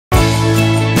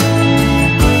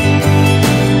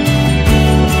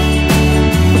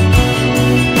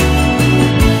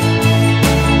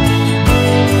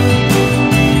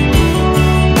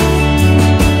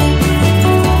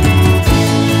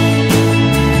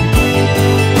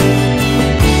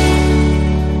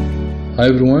Hi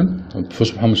everyone, I'm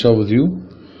Professor Muhammad Shah with you.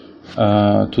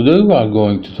 Today we are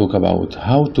going to talk about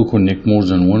how to connect more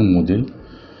than one model,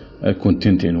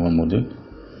 content in one model.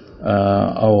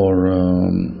 Our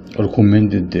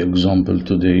recommended example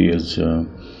today is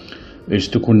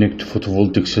to connect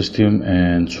photovoltaic system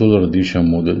and solar radiation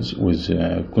models with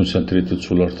concentrated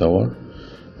solar tower,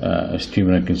 Steam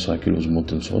Rankine Cycle with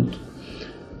molten salt.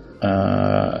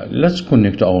 Let's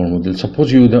connect our model.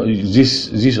 Suppose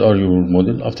these are your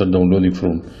model after downloading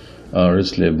from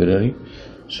REST library.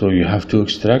 So you have to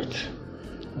extract.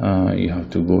 You have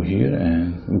to go here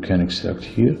and we can extract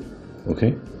here.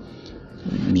 Okay.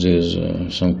 There's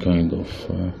some kind of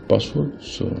password.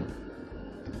 So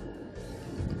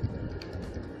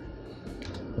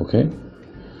okay.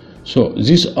 So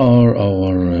these are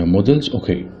our models.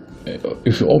 Okay.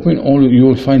 If you open all, you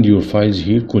will find your files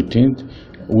here, content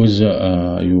with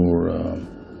your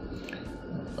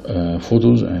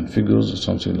photos and figures or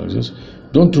something like this.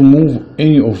 Don't remove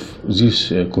any of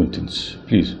these contents,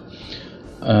 please.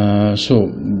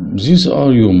 So these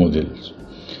are your models.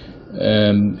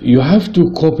 You have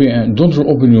to copy and don't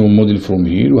open your model from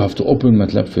here. You have to open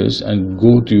MATLAB first and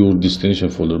go to your destination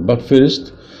folder. But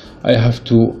first, I have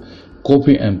to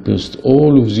copy and paste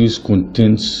all of these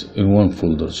contents in one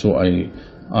folder. So I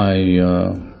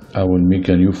will make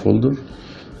a new folder.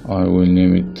 I will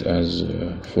name it as,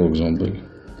 for example,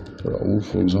 Raoul,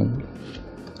 for example.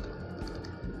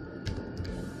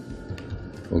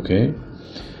 Okay,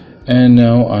 and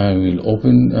now I will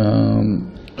open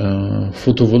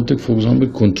photovoltaic, for example,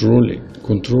 Control A.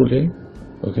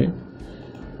 Okay,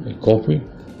 I copy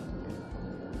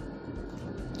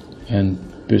and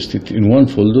paste it in one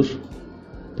folder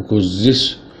because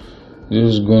this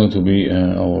is going to be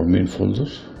our main folder.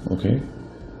 Okay.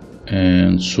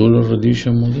 And solar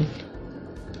radiation model.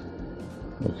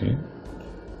 Okay,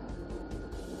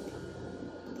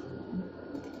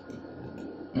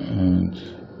 and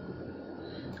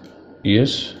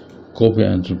yes, copy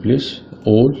and replace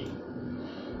all,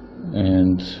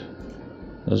 and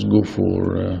let's go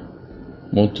for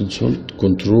molten salt.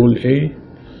 Control A.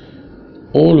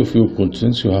 All of your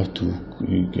contents you have to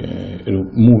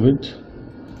remove it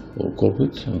or copy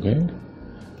it. Okay,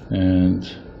 and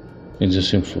in the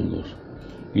same folder.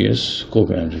 Yes,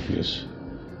 copy and replace.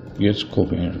 Yes,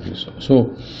 copy and replace.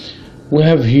 So we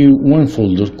have here one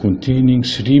folder containing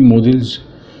 3 models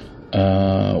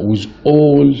with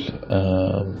all,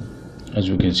 as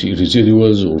you can see,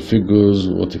 residuals or figures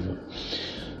or whatever.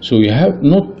 So you have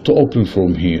not to open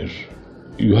from here.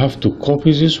 You have to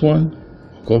copy this one,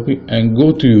 copy, and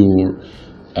go to your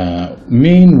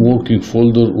main working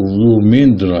folder or your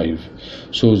main drive.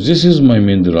 So this is my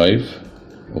main drive.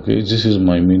 Okay, this is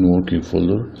my main working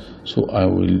folder, so I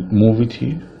will move it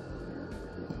here.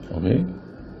 Okay,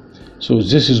 so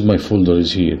this is my folder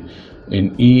is here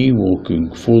in E working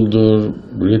folder,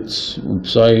 Brits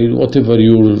website, whatever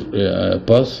your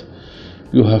path,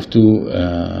 you have to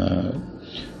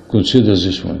consider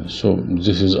this one. So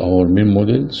this is our main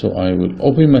model, so I will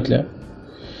open MATLAB.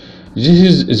 This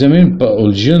is the main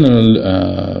or general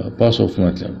path of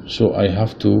MATLAB, so I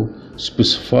have to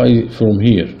specify from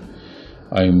here.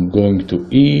 I'm going to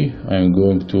E, I'm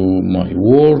going to my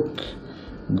work,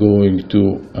 going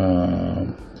to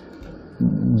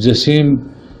the same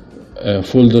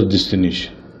folder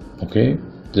destination. Okay,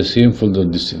 the same folder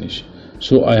destination.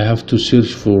 So I have to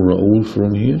search for Raoul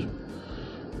from here.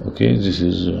 Okay, this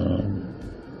is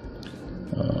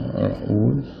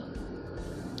Raoul.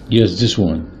 Yes, this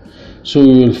one. So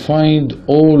you will find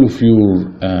all of your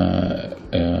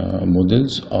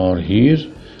models are here.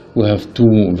 We have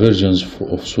 2 versions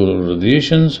of solar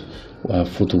radiations. We have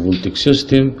photovoltaic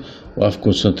system. We have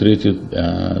concentrated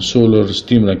solar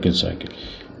steam Rankine cycle.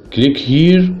 Click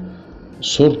here,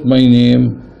 sort by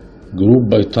name, group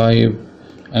by type,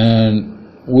 and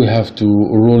we have to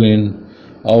roll in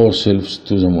ourselves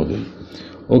to the model.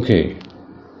 Okay,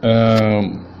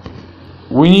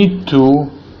 we need to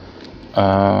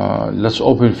let's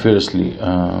open firstly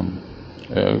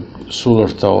solar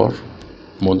tower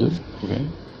model. Okay.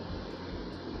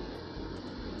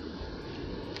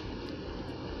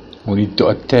 We need to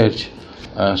attach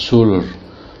a solar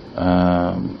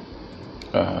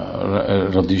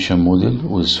radiation model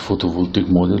with photovoltaic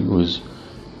model with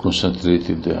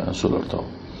concentrated solar tower.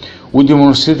 We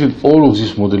demonstrated all of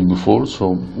this model before,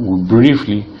 so we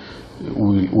briefly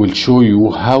will show you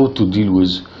how to deal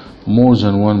with more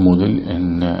than one model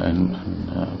and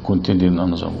contained in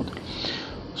another model.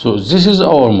 So this is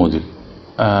our model.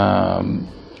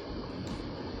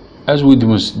 As we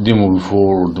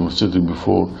demonstrated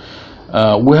before,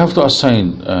 we have to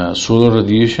assign solar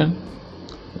radiation.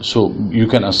 So you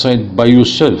can assign by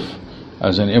yourself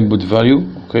as an input value,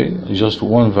 okay, just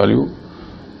one value,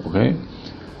 okay,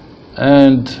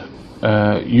 and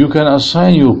you can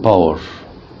assign your power.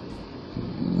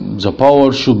 The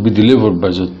power should be delivered by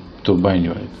the turbine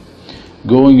unit.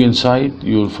 Going inside,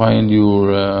 you'll find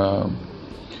your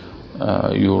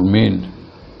main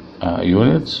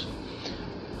units.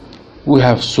 We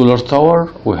have solar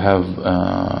tower, we have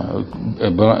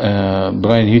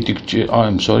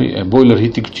boiler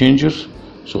heat exchangers.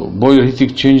 So boiler heat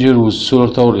exchanger with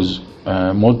solar tower is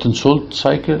molten salt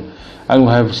cycle, and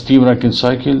we have steam Rankine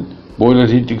cycle, boiler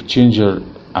heat exchanger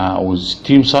with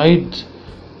steam side,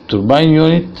 turbine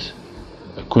unit,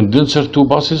 condenser, 2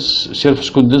 buses, surface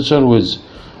condenser with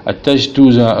attached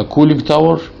to the cooling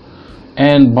tower,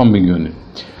 and pumping unit.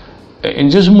 In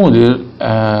this model,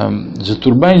 the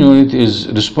turbine unit is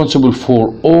responsible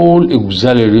for all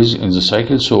auxiliaries in the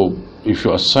cycle. So if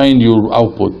you assign your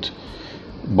output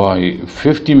by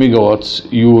 50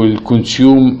 megawatts, you will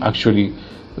consume actually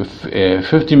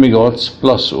 50 megawatts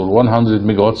plus, or 100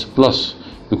 megawatts plus,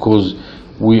 because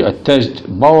we attached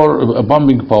power,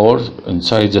 pumping power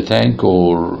inside the tank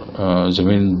or the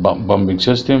main pumping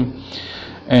system,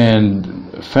 and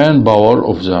fan power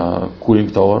of the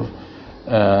cooling tower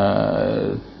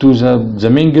to the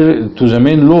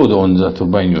main load on the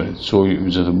turbine unit. So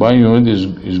the turbine unit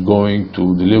is going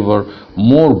to deliver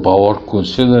more power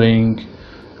considering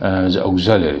the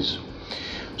auxiliaries.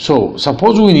 So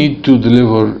suppose we need to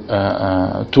deliver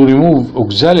to remove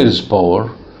auxiliaries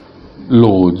power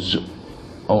loads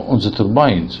on the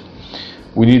turbines.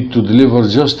 We need to deliver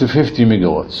just 50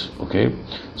 megawatts. Okay,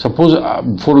 suppose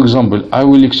for example I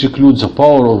will exclude the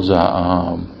power of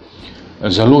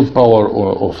the load power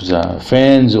of the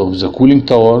fans of the cooling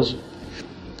towers,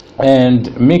 and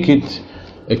make it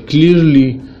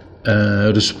clearly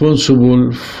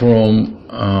responsible from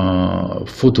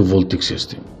photovoltaic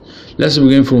system. Let's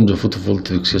begin from the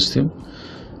photovoltaic system.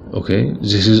 Okay,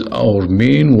 this is our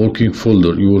main working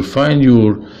folder. You will find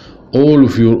all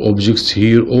of your objects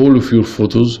here, all of your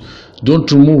photos. Don't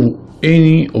remove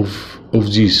any of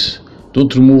these.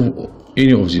 Don't remove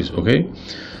any of these.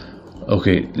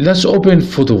 Okay, let's open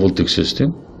photovoltaic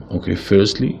system. Okay,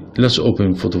 firstly let's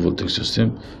open photovoltaic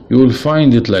system. You will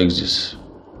find it like this.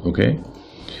 Okay,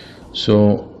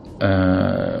 so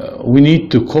we need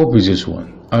to copy this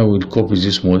one. I will copy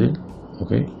this model.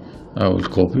 Okay, I will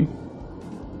copy.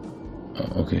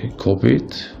 Okay, copy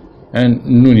it, and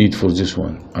no need for this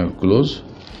one. I will close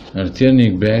and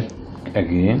returning back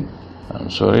again. I'm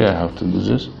sorry, I have to do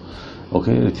this.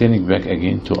 Okay, returning back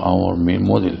again to our main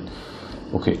model.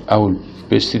 Okay, I will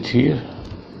paste it here.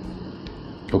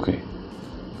 Okay,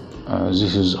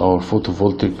 this is our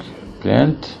photovoltaic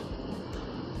plant.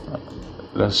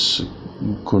 Let's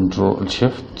Control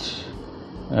Shift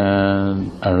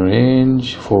and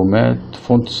arrange, format,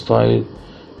 font style,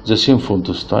 the same font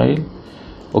style.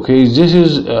 Okay, this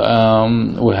is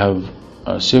we have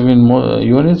 7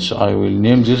 units. I will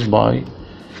name this by,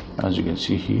 as you can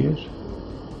see here,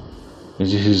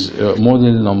 this is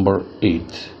model number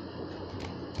 8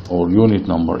 or unit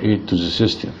number 8 to the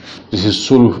system. This is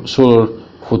solar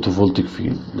photovoltaic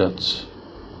field. That's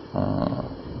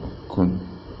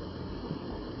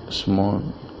small,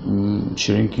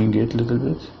 shrinking it a little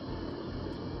bit.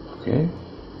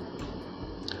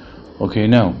 Okay,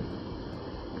 now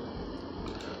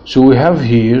so we have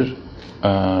here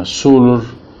solar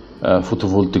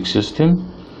photovoltaic system,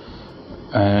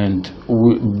 and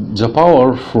the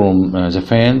power from the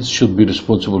fans should be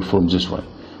responsible from this one.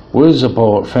 Where is the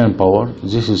power? Fan power.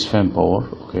 This is fan power.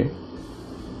 Okay,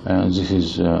 and this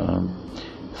is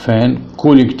fan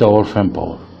cooling tower fan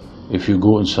power. If you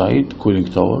go inside cooling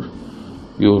tower,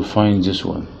 you will find this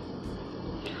one.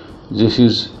 This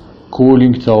is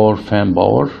cooling tower fan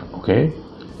power. Okay,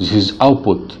 this is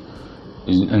output,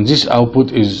 and this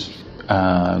output is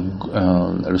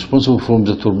responsible from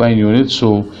the turbine unit.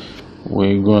 So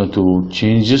we're going to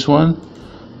change this one.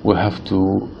 We have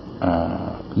to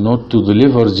not to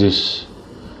deliver this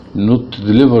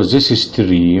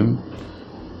stream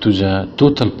to the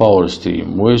total power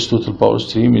stream. Where's total power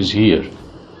stream?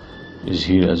 Is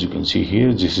here, as you can see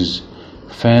here. This is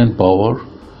fan power.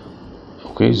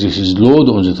 Okay, this is load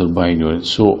on the turbine unit.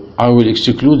 So I will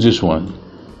exclude this one.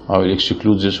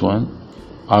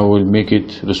 I will make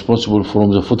it responsible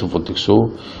from the photovoltaic.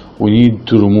 So we need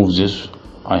to remove this.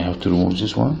 I have to remove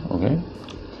this one. Okay,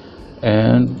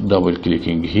 and double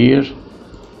clicking here,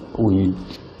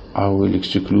 I will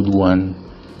exclude one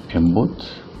input.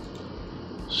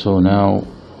 So now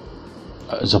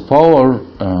the power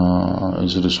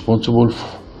is responsible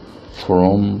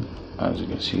from, as you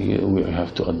can see here, we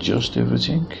have to adjust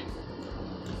everything.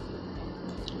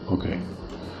 Okay,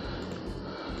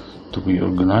 to be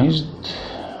organized.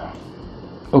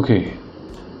 Okay,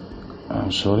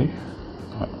 I'm sorry,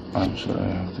 I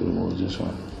have to remove this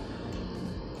one.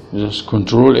 Just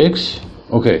Control X.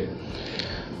 Okay,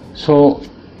 so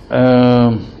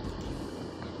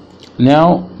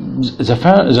now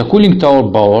the cooling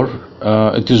tower power,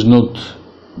 it is not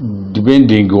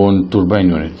depending on turbine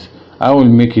unit. I will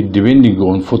make it depending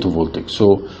on photovoltaic.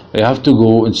 So I have to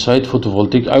go inside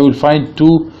photovoltaic. I will find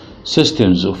two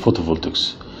systems of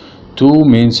photovoltaics, two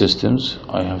main systems.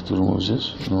 I have to remove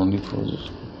this, no need for this.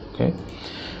 Okay,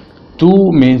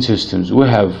 two main systems. We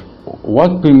have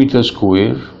watt per meter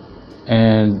square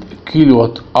and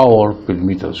kilowatt hour per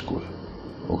meter square.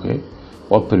 Okay,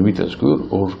 watt per meter square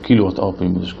or kilowatt hour per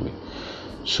meter square.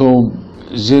 So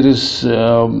there is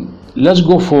let's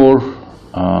go for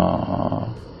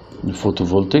the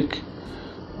photovoltaic.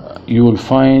 You will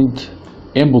find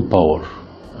input power,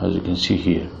 as you can see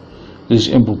here. This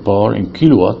is input power in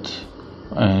kilowatt,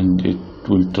 and it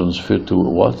will transfer to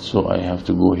watt. So I have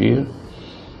to go here.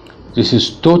 This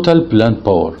is total plant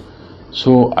power.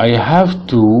 So I have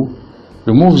to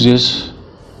remove this.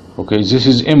 Okay, this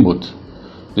is input.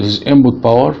 This is input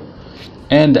power,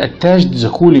 and attach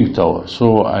the cooling tower.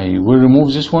 So I will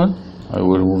remove this one. I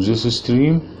will remove this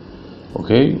stream.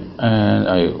 Okay, and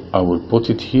I will put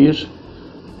it here,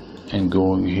 and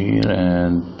going here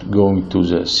and going to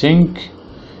the sink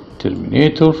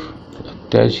terminator,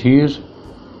 attach here.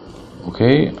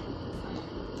 Okay,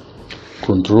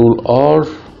 Control R,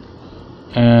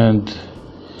 and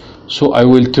so I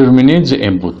will terminate the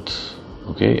input.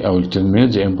 Okay, I will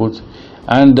terminate the input,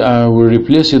 and I will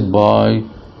replace it by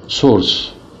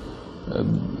source.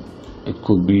 It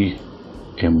could be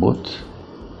input.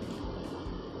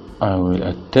 I will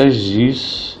attach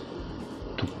this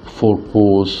for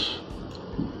both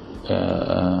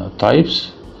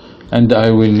types, and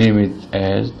I will name it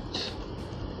as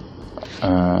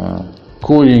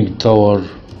cooling tower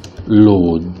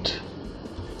load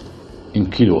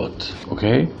in kilowatt.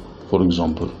 Okay, for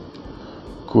example,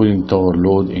 cooling tower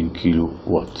load in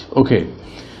kilowatt. Okay,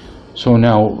 so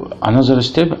now another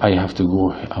step, I have to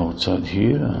go outside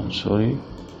here. I'm sorry.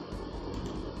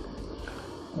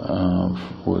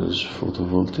 What is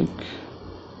photovoltaic?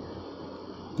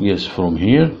 Yes, from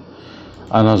here.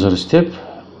 Another step,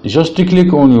 just to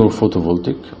click on your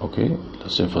photovoltaic. Okay,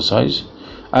 let's emphasize.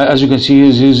 As you can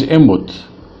see, here is input.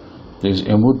 This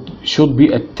input should be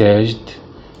attached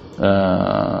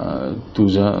to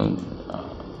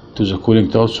the cooling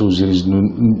tower. So there is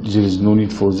no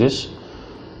need for this.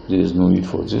 There is no need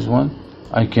for this one.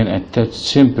 I can attach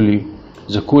simply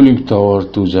the cooling tower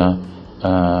to the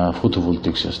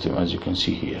photovoltaic system, as you can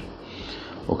see here.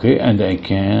 Okay, and I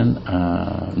can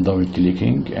double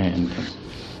clicking and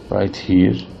right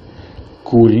here,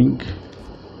 cooling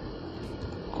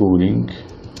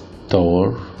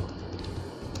tower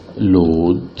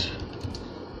load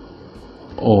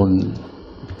on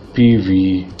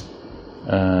PV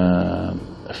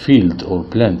field or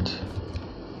plant,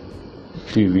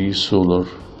 PV solar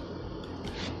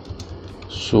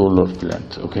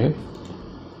plant. Okay,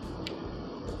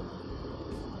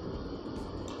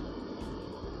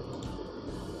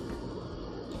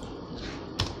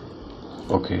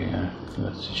 okay,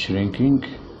 that's shrinking.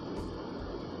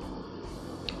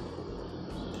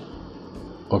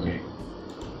 Okay,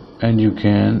 and you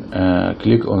can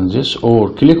click on this or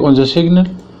click on the signal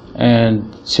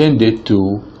and send it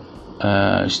to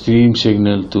stream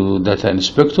signal to data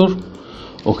inspector.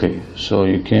 Okay, so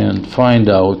you can find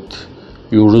out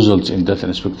your results in data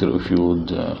inspector if you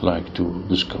would like to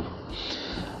discover.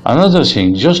 Another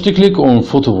thing, just to click on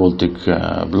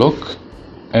photovoltaic block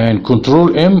and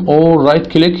Control M or right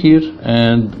click here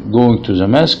and going to the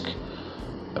mask,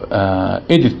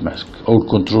 edit mask or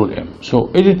Control M. So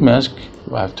edit mask,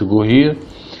 you have to go here,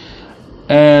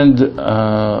 and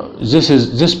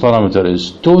this parameter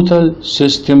is total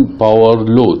system power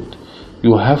load.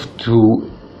 You have to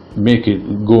make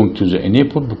it going to the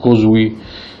enable, because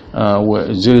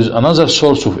there is another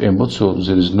source of input, so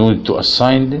there is no need to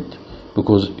assign it,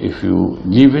 because if you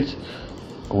leave it,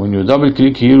 when you double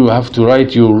click here, you have to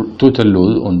write your total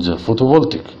load on the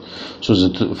photovoltaic. So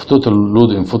the total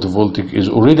load in photovoltaic is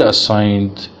already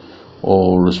assigned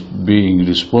or being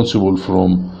responsible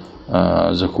from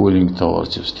the cooling tower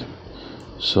system.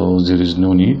 So there is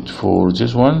no need for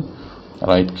this one.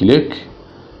 Right click,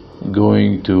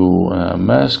 going to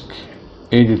mask,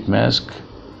 edit mask,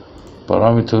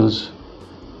 parameters,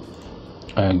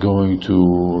 and going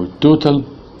to total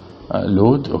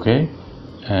load. Okay,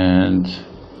 and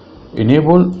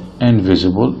enable and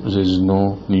visible. There is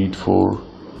no need for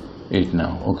it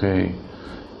now. Okay,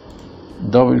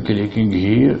 double clicking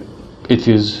here, it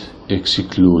is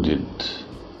excluded.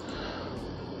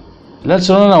 Let's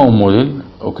run our model.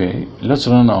 Okay, let's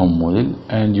run our model,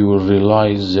 and you will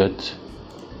realize that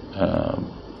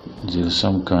there is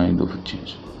some kind of a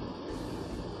change.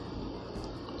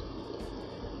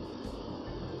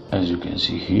 As you can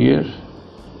see here,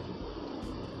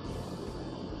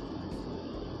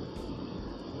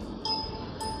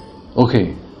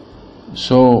 okay,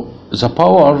 so the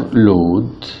power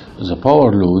load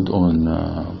on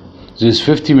this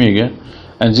 50 mega,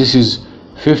 and this is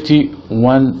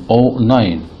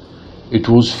 5109. It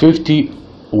was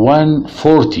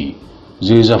 5140.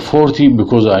 There is a 40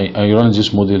 because I run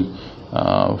this model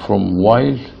from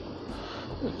while,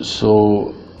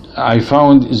 so I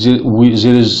found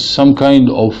there is some kind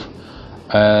of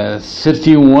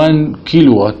 31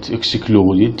 kilowatt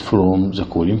excluded from the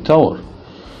cooling tower.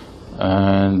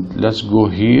 And let's go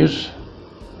here.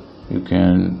 You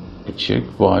can check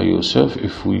by yourself.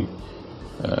 If we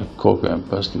copy and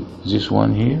paste this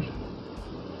one here,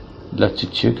 let's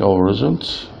check our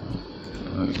results.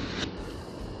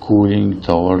 Cooling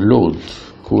tower load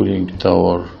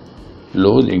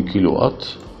in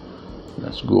kilowatt.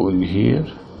 Let's go in here,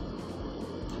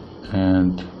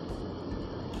 and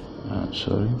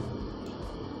sorry,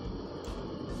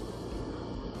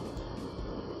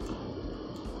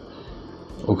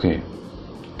 okay,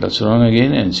 let's run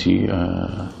again and see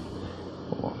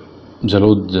the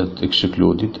load that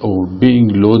excluded or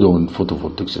being load on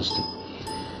photovoltaic system.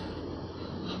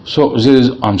 So there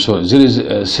is, there is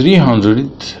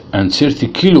 330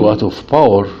 kilowatt of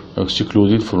power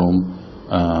excluded from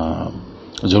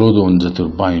the load on the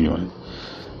turbine unit.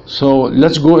 So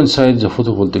let's go inside the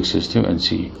photovoltaic system and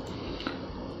see.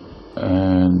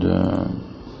 And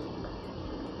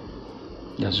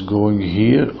let's go in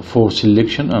here for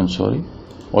selection.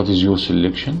 What is your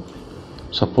selection?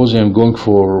 Suppose I am going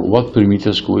for watt per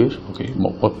meter square. Okay,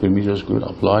 watt per meter square,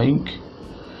 applying.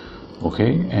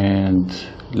 Okay, and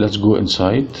let's go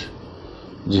inside.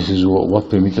 This is watt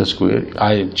per meter square.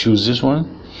 I choose this one.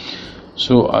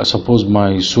 So suppose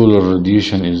my solar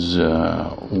radiation is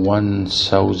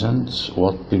 1000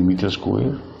 watt per meter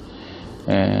square,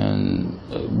 and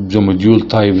the module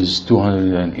type is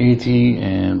 280,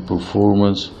 and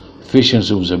performance,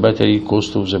 efficiency of the battery,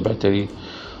 cost of the battery.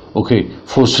 Okay,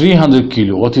 for 300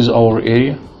 kilo, what is our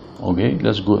area? Okay,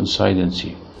 let's go inside and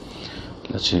see.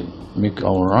 Let's make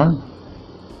our run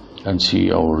and see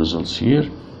our results here,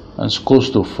 and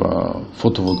cost of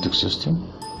photovoltaic system.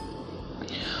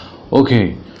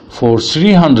 Okay, for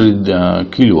 300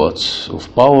 kilowatts of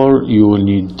power, you will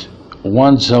need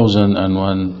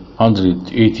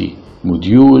 1180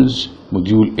 modules.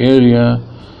 Module area,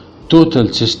 total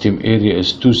system area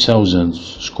is 2000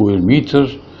 square meter.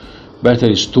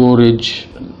 Battery storage,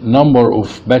 number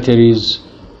of batteries,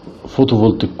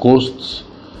 photovoltaic costs,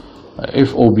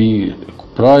 FOB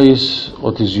price,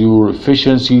 what is your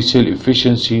efficiency, cell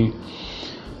efficiency,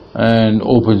 and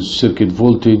open circuit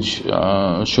voltage,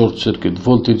 short circuit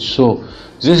voltage. So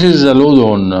this is the load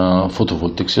on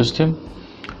photovoltaic system.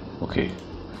 Okay,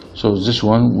 so this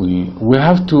one we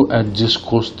have to add this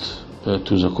cost to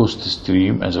the cost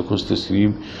stream, as a cost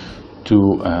stream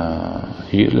to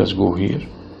here. Let's go here,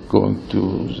 going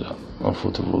to the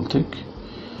photovoltaic.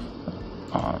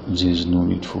 There is no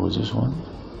need for this one.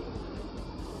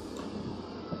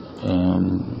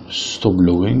 Stop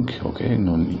loading. Okay,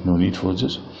 no need for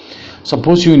this.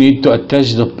 Suppose you need to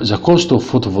attach the cost of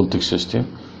photovoltaic system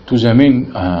to the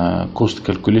main cost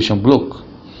calculation block.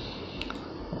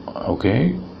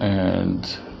 Okay,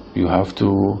 and you have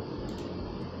to,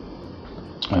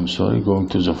 going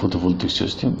to the photovoltaic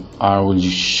system. I will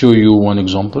show you one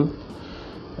example.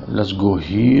 Let's go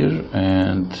here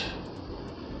and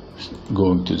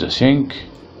going to the sink,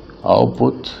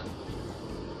 output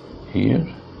here,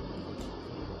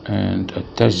 and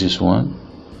attach this one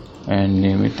and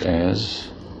name it as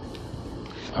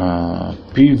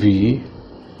PV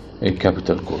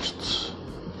capital costs.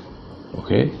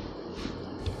 Okay,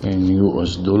 in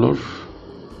US dollar.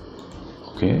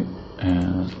 Okay,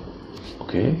 and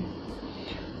okay,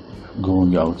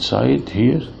 going outside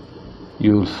here,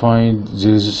 you will find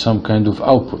there is some kind of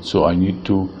output, so I need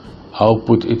to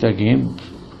output it again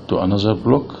to another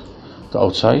block, to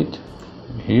outside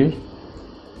here.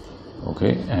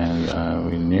 Okay, and I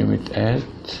will name it at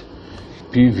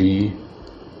PV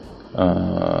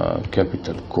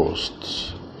capital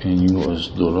costs in US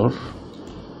dollar.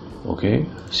 Okay,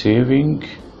 saving,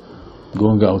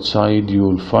 going outside, you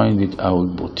will find it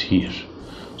output here,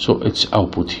 so it's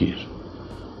output here.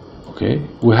 Okay,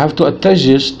 we have to attach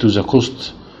this to the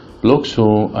cost block,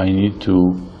 so I need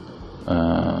to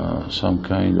some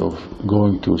kind of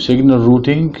going to signal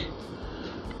routing.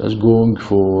 That's going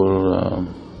for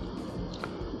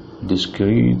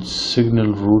discrete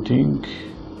signal routing.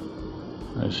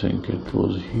 I think it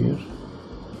was here.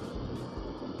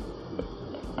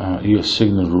 Yes,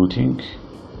 signal routing.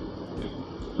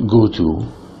 Go to,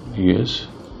 yes,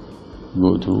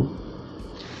 go to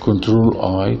Control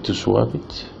I to swap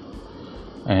it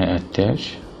and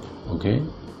attach. Okay,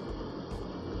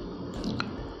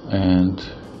 and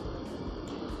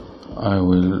I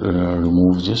will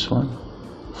remove this one.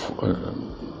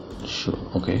 Sure.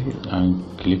 Okay, and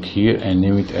click here and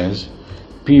name it as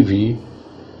PV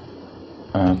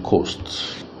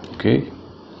costs. Okay,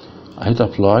 I hit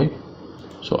apply.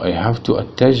 So I have to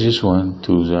attach this one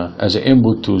to the as an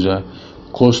input to the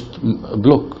cost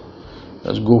block.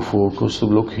 Let's go for cost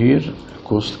block here,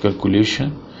 cost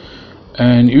calculation,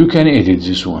 and you can edit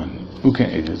this one. You can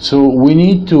edit. So we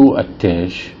need to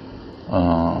attach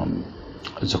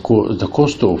the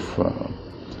cost of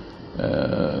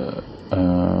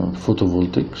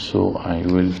photovoltaic. So I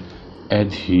will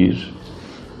add here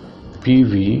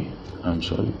PV.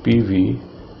 PV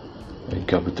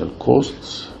capital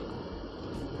costs.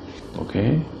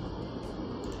 Okay,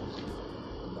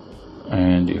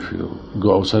 and if you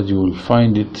go outside you will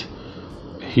find it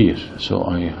here. So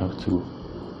I have to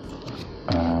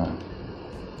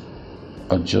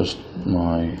adjust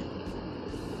my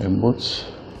inputs.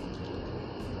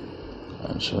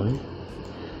 I'm sorry,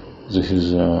 this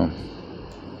is a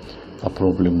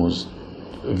problem with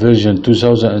version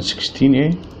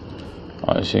 2016A.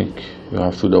 I think you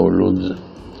have to download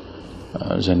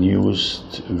the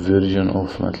newest version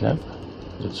of MATLAB.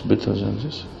 That's better than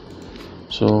this.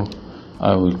 So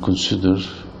I will consider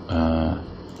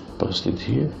paste it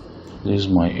here. This is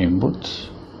my input.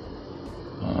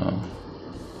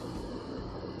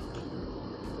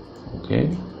 Okay.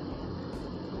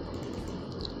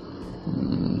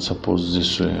 Suppose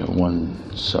this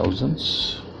 1000.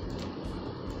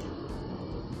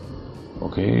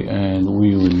 Okay, and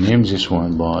we will name this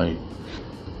one by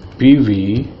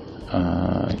PV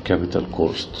capital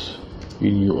cost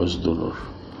in US dollar.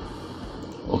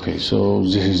 Okay, so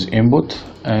this is input,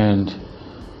 and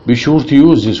be sure to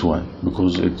use this one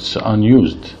because it's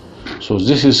unused. So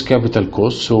this is capital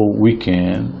cost, so we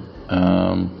can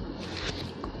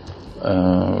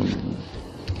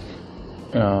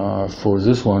for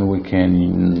this one we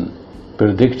can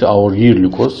predict our yearly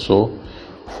cost. So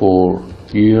for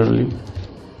yearly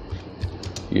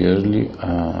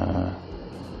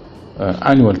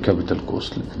annual capital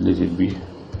cost, let it be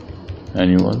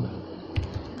annual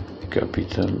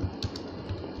capital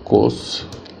costs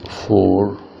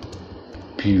for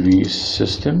PV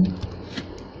system.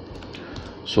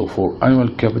 So for annual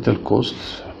capital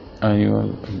costs,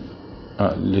 annual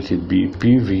let it be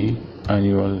PV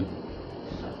annual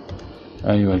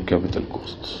capital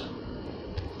costs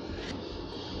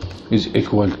is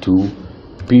equal to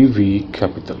PV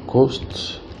capital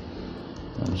costs,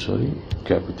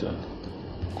 capital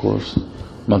cost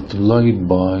multiplied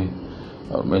by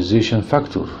optimization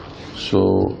factor.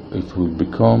 So it will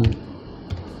become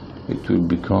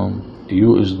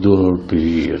US dollar per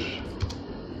year,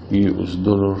 US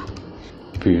dollar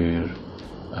per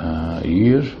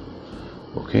year.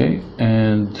 Okay,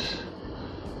 and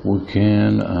we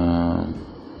can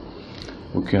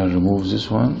remove this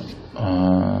one.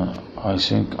 I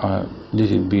think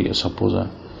let it be, suppose I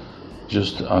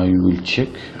will check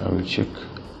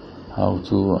how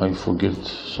to, I forget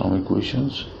some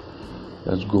equations.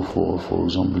 Let's go for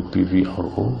example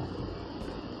PVRO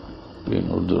in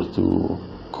order to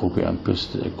copy and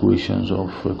paste the equations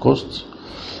of costs.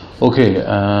 Okay,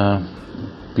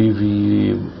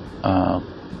 PV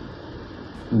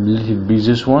let it be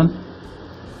this one,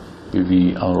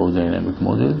 PVRO dynamic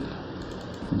model.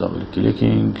 Double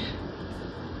clicking,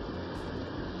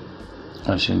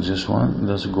 I think this one.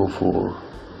 Let's go for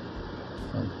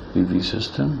PV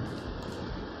system.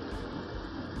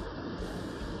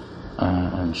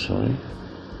 I'm sorry,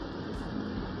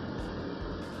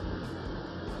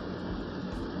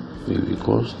 PV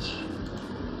costs.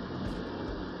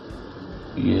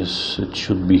 Yes, it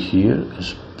should be here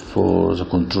for the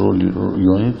control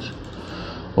unit.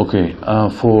 Okay,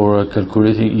 for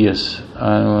calculating, yes,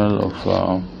 annual of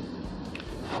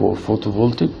for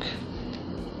photovoltaic.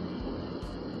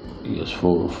 Yes,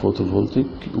 for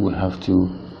photovoltaic we have to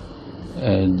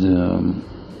add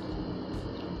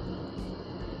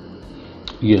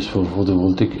yes, for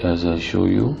photovoltaic as I show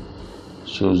you.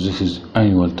 So this is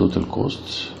annual total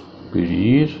costs per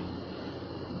year.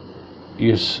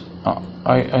 Yes,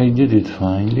 I did it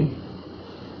finally.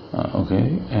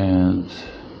 Okay, and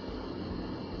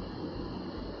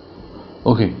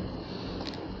okay,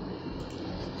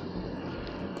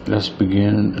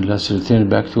 let's return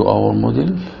back to our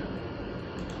model.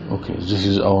 Okay, this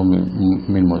is our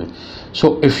main model.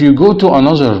 So if you go to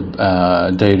another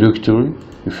directory,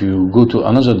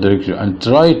 and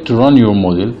try to run your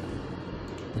model,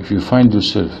 if you find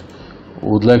yourself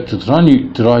would like to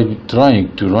trying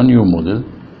to run your model,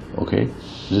 okay,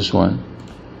 this one,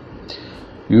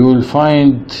 you will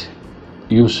find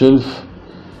yourself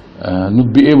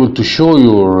not be able to show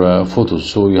your photos.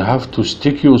 So you have to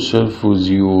stick yourself with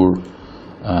your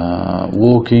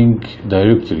working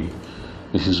directory.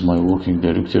 This is my working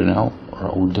directory now,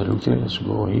 old directory. Let's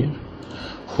go here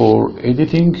for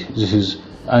editing. This is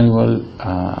annual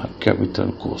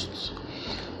capital costs.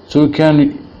 So we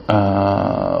can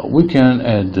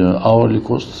add hourly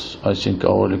costs. I think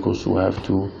hourly costs, we have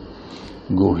to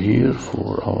go here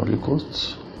for hourly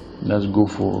costs. Let's go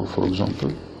for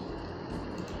example,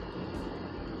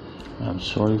 I'm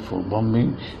sorry for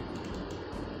bumping,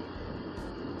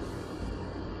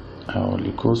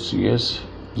 hourly costs, yes,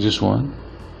 this one,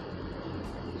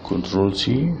 Control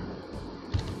C,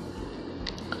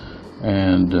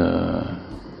 and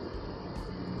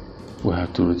we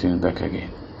have to return back again.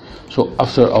 So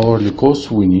after hourly costs,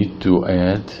 we need to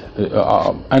add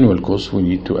annual costs. We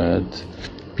need to add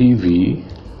PV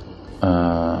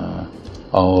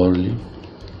hourly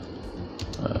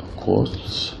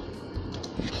costs.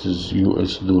 It is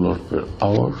US dollar per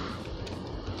hour.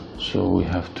 So we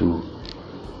have to.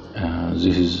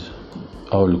 This is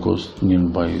hourly cost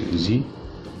named by Z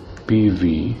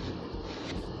PV.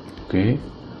 Okay,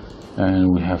 and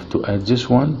we have to add this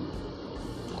one.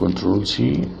 Control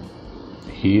C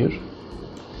here.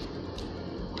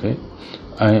 Okay,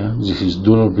 this is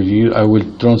dollar per year. I will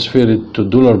transfer it to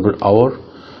dollar per hour,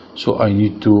 so I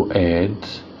need to add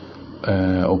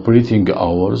operating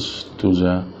hours to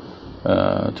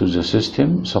the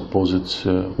system. Suppose it's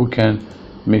we can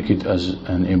make it as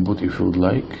an input if you would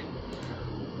like.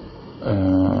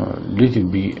 Let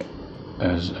it be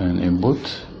as an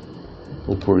input,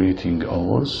 operating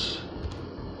hours.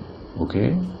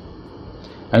 Okay,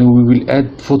 and we will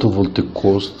add photovoltaic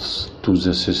costs to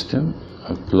the system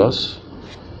plus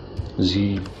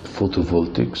the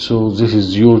photovoltaic. So this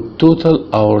is your total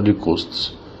hourly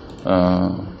costs.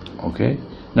 Okay,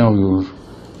 now your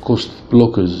cost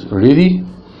block is ready,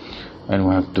 and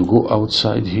we have to go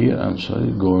outside here. I'm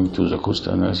sorry, going to the cost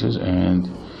analysis, and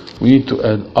we need to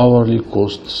add hourly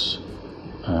costs,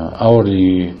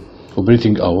 hourly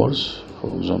operating hours,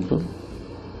 for example,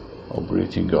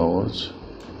 operating hours.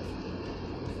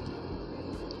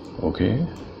 Okay,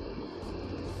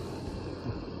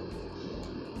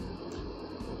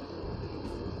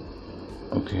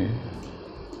 okay,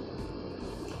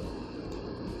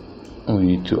 we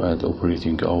need to add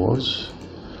operating hours.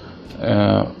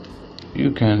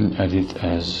 You can add it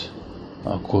as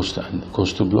a cost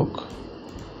block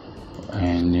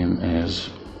and name as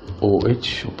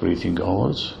OH, operating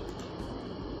hours.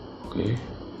 Okay,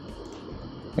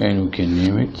 and we can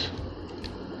name it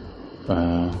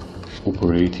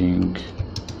operating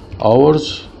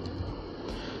hours.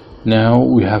 Now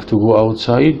we have to go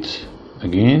outside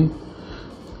again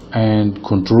and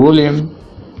control M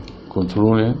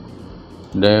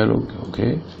dialog.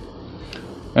 Okay,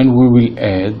 and we will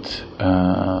add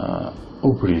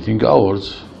operating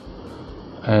hours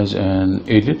as an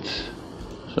edit.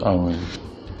 So I will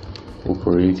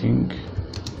operating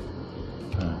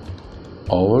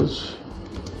hours.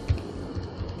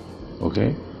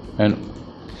 Okay, and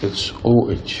it's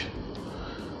OH.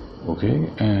 Okay,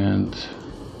 and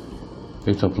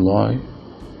hit apply,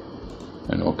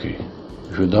 and okay.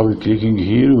 If you're double clicking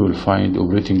here, you will find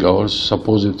operating hours.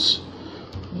 Suppose it's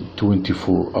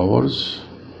 24 hours.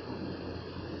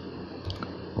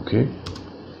 Okay,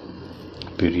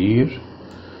 per year,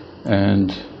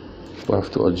 and we have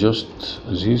to adjust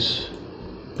these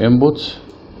inputs.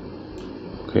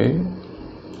 Okay,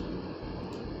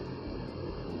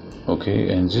 okay,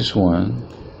 and this one,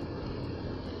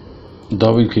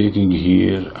 double clicking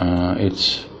here,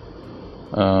 it's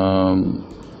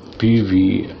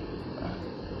PV,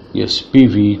 yes,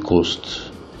 PV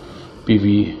costs,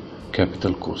 PV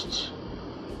capital costs,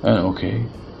 and okay,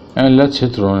 and let's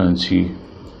hit run and see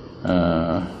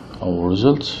our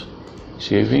results.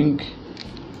 Saving,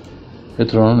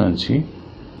 hit run and see,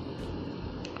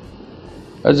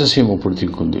 at the same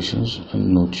operating conditions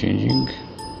and no changing.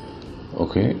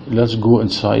 Okay, let's go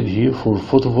inside here for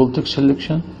photovoltaic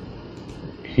selection.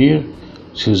 Here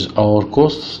this is our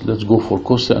costs. Let's go for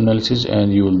cost analysis,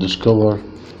 and you will discover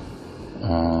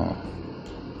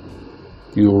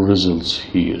your results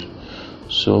here.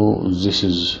 So this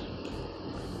is,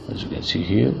 as you can see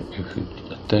here, if you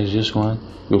attach this one,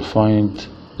 you'll find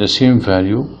the same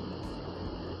value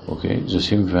Okay, the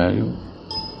same value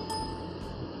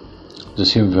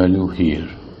here,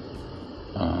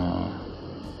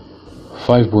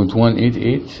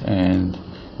 5.188, and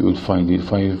you will find it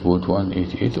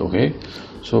 5.188. okay,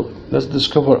 so let's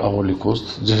discover hourly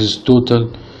cost. This is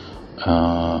total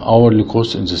hourly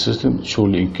cost in the system,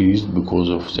 surely increased because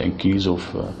of the increase of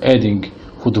adding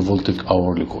photovoltaic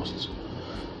hourly costs.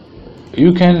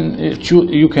 You can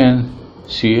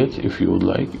see it if you would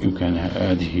like. You can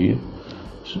add here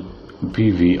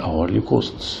PV hourly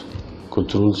costs,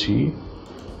 Control C,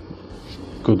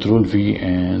 Control V,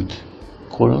 and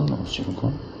colon or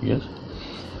semicolon. Yes,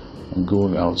 and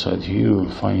going outside here, you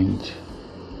will find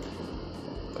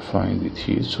it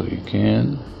here, so you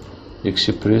can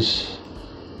express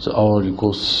the hourly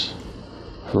costs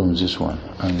from this one,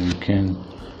 and you can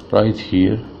write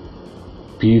here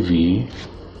PV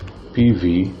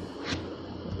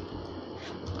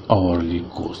hourly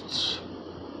costs.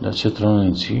 Let's hit run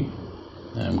and see.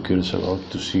 I'm curious about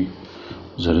to see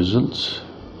the results.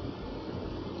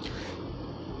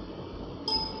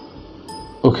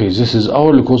 Okay, this is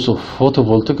hourly cost of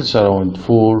photovoltaic. It's around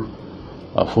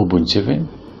 4.7.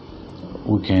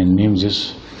 We can name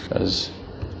this as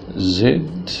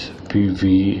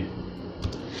ZPV.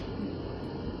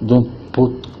 Don't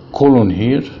put colon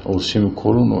here or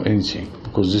semicolon or anything,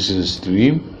 because this is a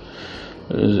stream.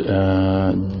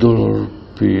 Dollar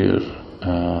per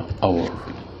hour.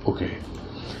 Okay,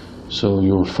 so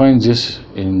you will find this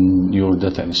in your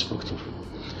data inspector.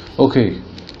 Okay,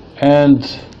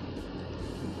 and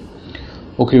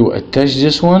okay, we attach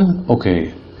this one.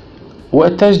 Okay, we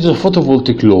attach the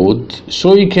photovoltaic load,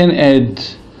 so you can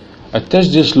attach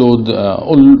this load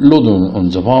on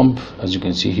the pump. As you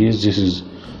can see here, this is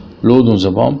load on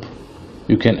the pump.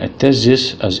 You can attach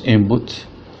this as input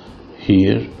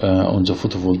here on the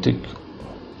photovoltaic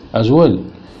as well,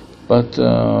 but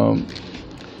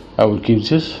I will keep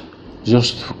this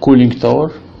just cooling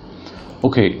tower.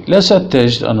 Okay, let's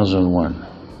attach another one.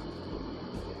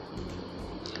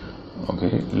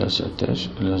 Okay, let's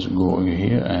go in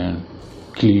here and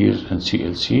clear and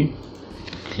CLC,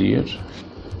 clear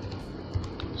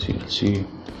CLC.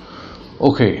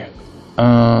 Okay,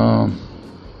 no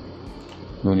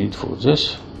need for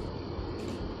this.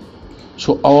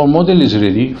 So our model is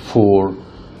ready for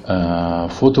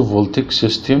photovoltaic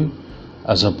system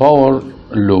as a power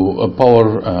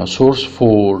source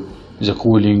for the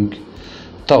cooling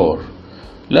tower.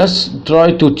 Let's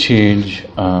try to change.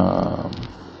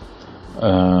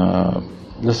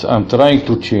 I'm trying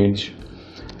to change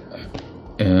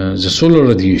the solar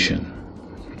radiation.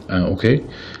 Okay,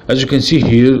 as you can see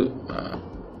here,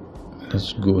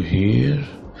 let's go here.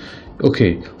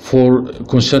 Okay, for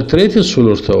concentrated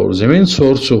solar tower, the main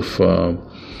source of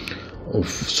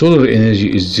solar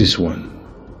energy is this one,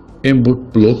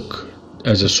 input block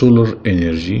as a solar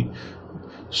energy.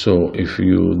 So if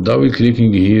you double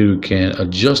clicking here, you can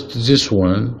adjust this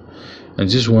one, and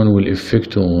this one will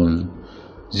affect on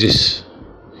this.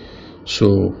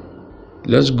 So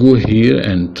let's go here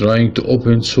and trying to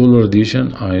open solar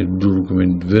radiation. I do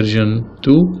recommend version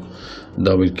 2,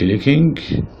 double clicking.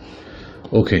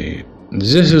 Okay,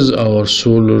 this is our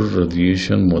solar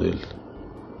radiation model.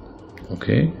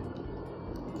 Okay,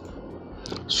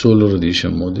 solar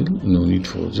radiation model, no need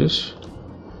for this.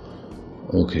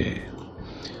 Okay,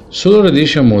 solar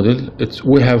radiation model,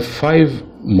 we have 5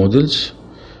 models: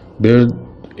 bird,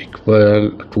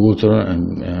 equal, water,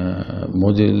 and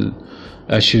model,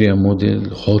 Asheria model,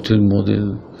 hotel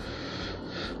model.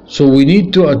 So we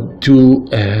need to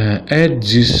add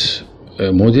this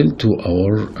model to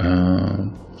our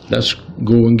let's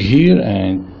going here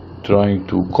and trying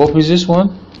to copy this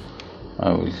one.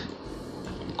 I will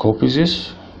copy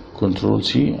this, Control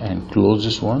C, and close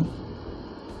this one.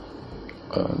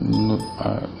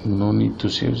 No need to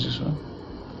save this one.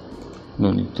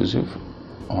 No need to save.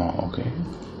 Oh, okay.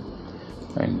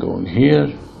 And go in here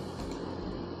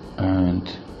and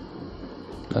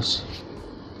let's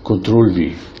Control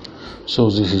V. So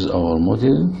this is our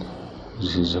model.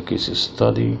 This is a case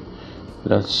study.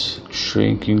 Let's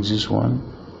shrinking this one.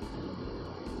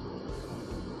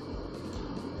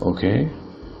 Okay,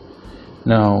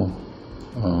 now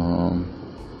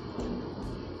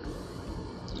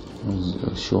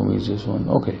show me this one.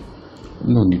 Okay,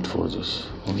 no need for this,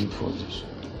 no need for this.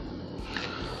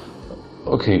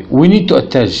 Okay, we need to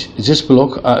attach this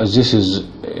block. This is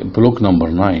block number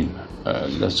 9.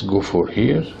 Let's go for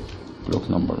here, block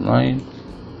number 9,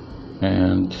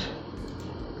 and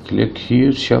click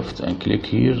here, shift, and click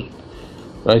here,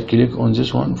 right click on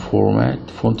this one, format,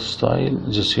 font style,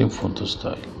 the same font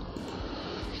style.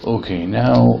 Okay,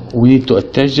 now we need to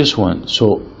attach this one,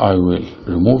 so I will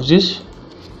remove this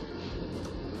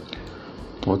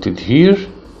put it here,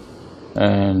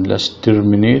 and let's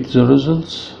terminate the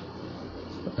results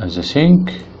as a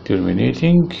sync,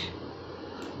 terminating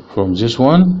from this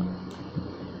one,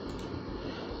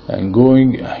 and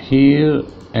going here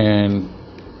and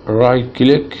right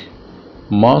click,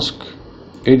 mask,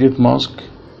 edit mask,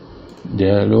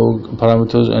 dialog,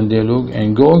 parameters and dialog,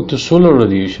 and going to solar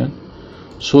radiation,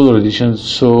 so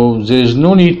there is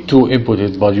no need to input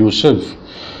it by yourself.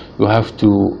 You have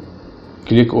to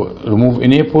click remove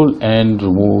enable and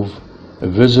remove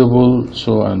visible.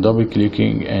 So I'm double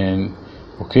clicking and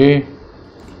okay.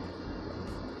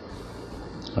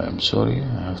 I'm sorry,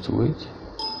 I have to wait.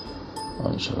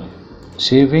 I'm sorry.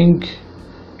 Saving.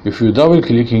 If you double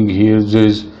clicking here,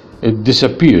 it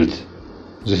disappeared.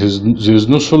 There is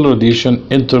no solar radiation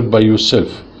entered by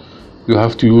yourself. You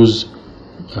have to use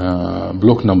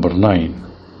block number 9.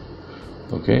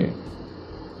 Okay.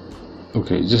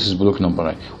 Okay, this is block number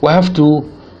 9. We have to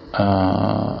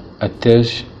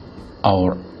attach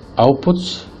our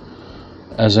outputs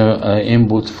as an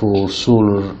input for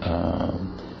solar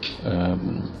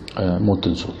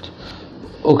molten salt.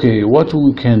 Okay, what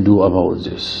we can do about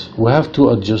this? We have to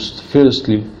adjust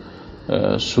firstly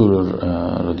solar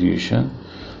radiation.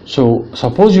 So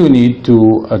suppose you need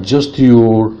to adjust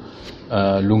your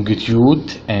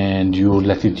longitude and your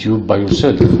latitude by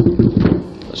yourself.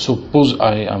 Suppose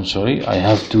I'm sorry, I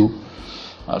have to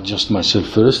adjust myself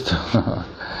first.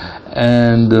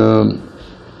 And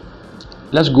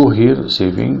let's go here,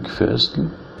 saving first.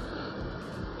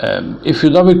 If you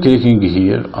double clicking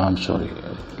here, I'm sorry,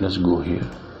 let's go here,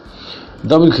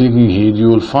 double clicking here, you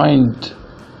will find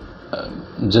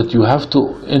that you have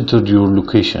to enter your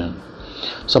location.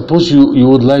 Suppose you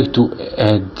would like to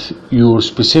add your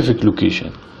specific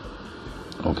location.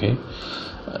 Okay,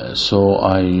 so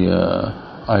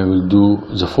I will do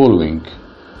the following.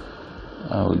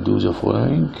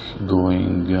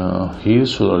 Going here,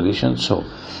 solar radiation. So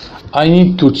I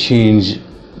need to change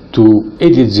to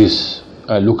edit this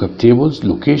lookup tables,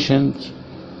 locations,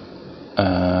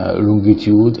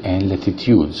 longitude and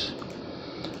latitudes.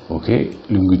 Okay,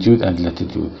 longitude and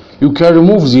latitude. You can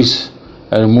remove this,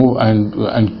 remove and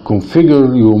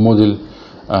configure your model,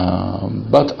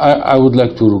 but I would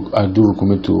like to, I do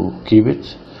recommend to keep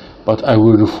it, but I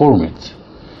will reform it.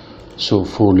 So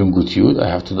for longitude, I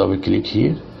have to double click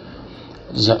here.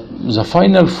 The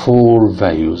final 4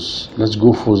 values. Let's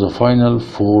go for the final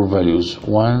 4 values.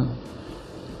 1,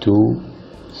 2,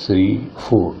 3,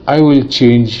 4. I will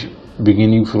change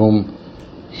beginning from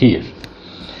here.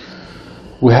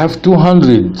 We have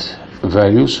 200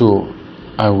 values, so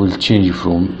I will change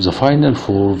from the final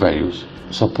 4 values.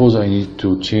 Suppose I need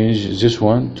to change this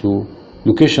one to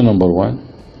location number 1,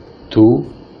 2,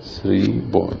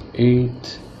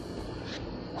 3.8,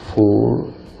 4,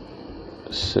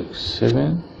 6,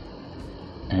 7,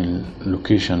 and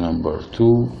location number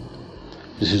 2.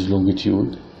 This is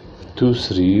longitude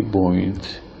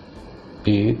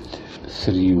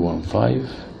 23.8315.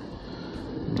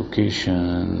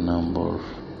 Location number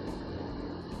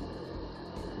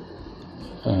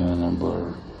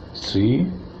 3.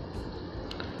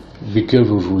 Be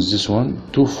careful with this one.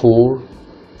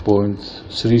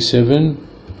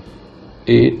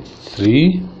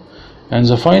 24.3783, and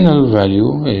the final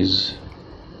value is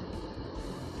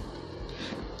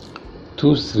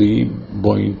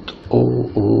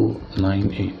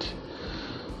 23.0098.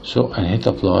 So I hit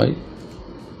apply.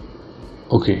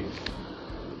 Okay.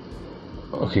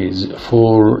 Okay,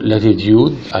 for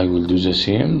latitude I will do the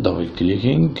same, double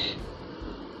clicking.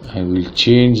 I will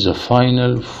change the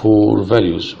final 4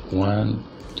 values, 1,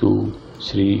 2,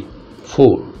 3,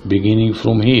 4, beginning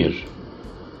from here.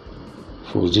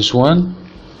 For this one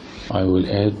I will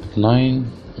add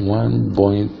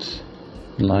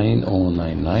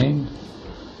 91.9099,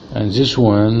 and this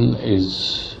one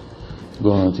is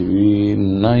going to be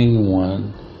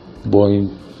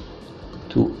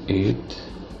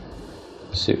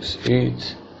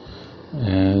 91.2868,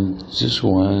 and this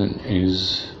one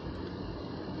is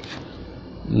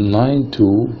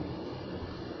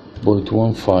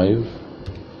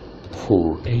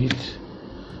 92.1548,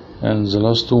 and the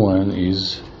last one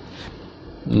is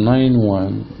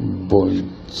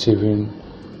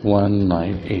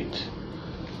 91.7198.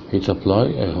 Hit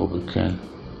apply. I hope you can,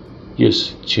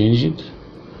 yes, change it.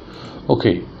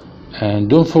 Okay, and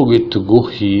don't forget to go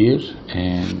here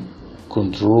and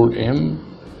Control M,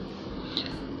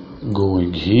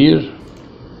 going here.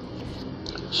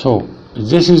 So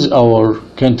this is our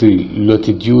country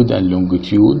latitude and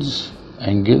longitudes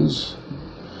angles.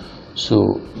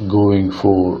 So going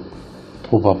for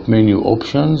pop-up menu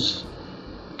options,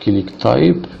 click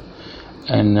type,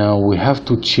 and now we have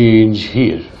to change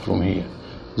here from here.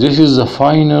 This is the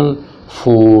final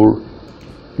 4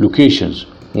 locations.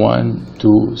 1,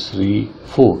 2, 3,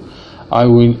 4.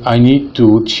 I need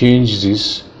to change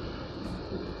this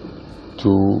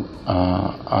to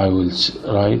I will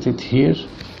write it here.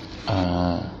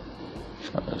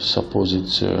 Suppose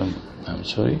it's I'm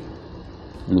sorry,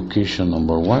 location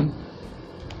number 1,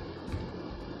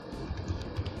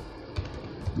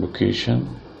 location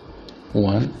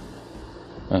 1,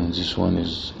 and this one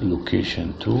is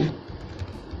location 2,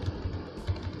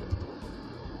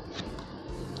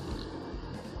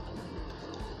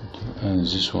 and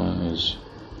this one is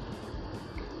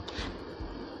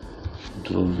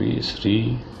control V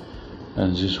 3,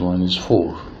 and this one is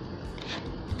 4,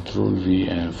 control V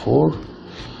and 4.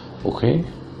 Okay,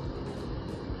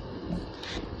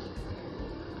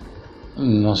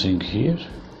 nothing here,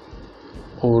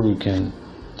 or you can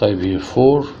type here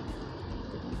 4,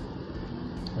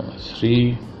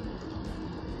 3,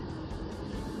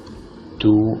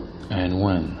 2 and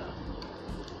 1.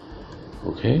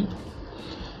 Okay,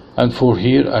 and for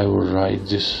here I will write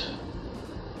this.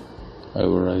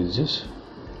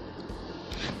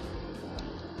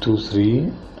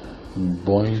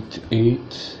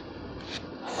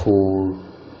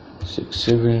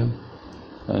 23.8467,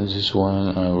 and this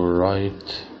one I will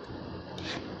write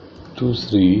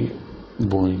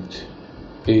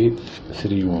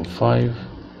 23.8315,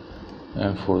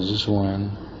 and for this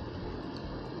one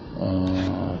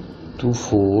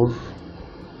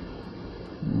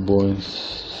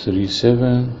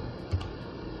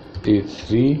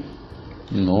 24.3783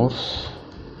 north,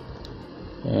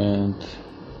 and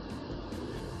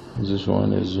this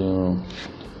one is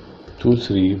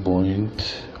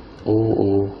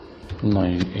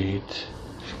 23.0098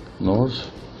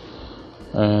 north,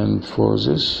 and for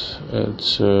this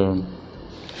it's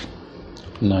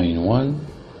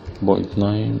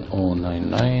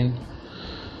 91.9099.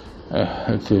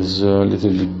 It is a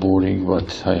little bit boring,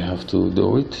 but I have to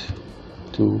do it.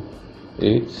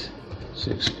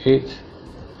 2868,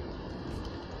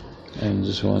 and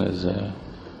this one is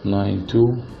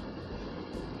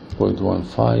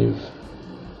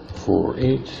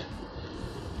 92.1548.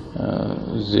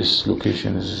 This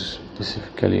location is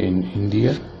specifically in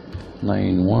India.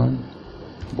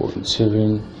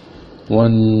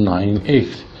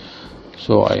 91.7198.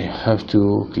 So I have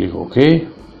to click OK,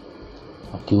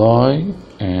 apply,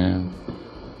 and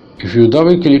if you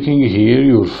double clicking here,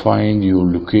 you'll find your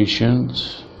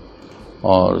locations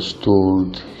are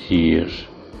stored here.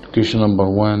 Location number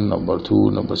 1, number 2,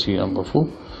 number 3, number 4.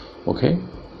 Okay.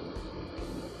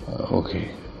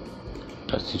 Okay.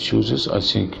 That it chooses. I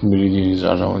think Meridian is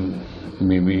around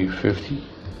maybe 50.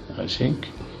 I think.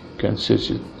 You can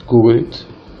search it, Google it,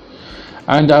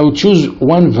 and I will choose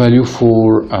one value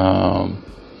for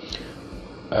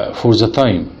the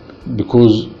time,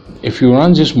 because if you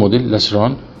run this model, let's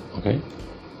run. Okay.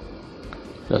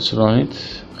 Let's run it.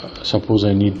 Suppose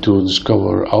I need to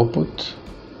discover output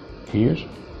here.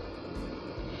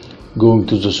 Going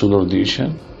to the solar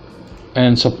radiation,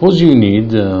 and suppose you need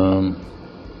the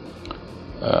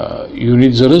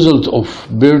result of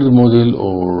bird model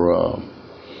or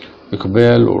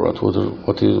Iqbal or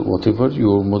whatever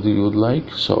your model you would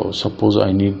like. So suppose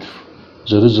I need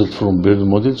the result from build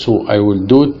model, so I will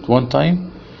do it one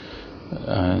time,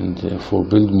 and for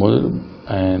build model,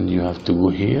 and you have to go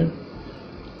here,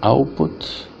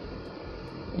 output,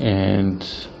 and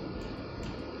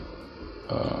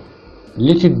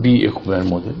let it be Iqbal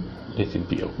model, let it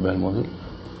be Iqbal model,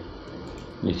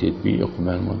 let it be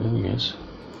Iqbal model, yes,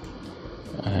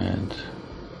 and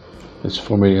it's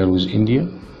familiar with India.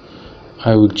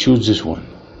 I will choose this one.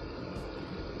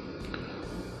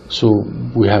 So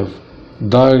we have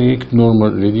direct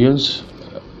normal radians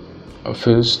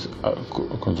first,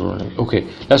 control. Okay,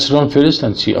 let's run first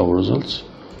and see our results.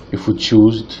 If we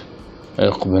choose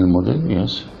Iqbal model,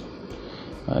 yes,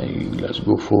 let's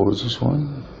go for this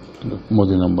one,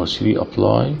 model number 3,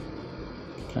 apply,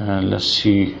 and let's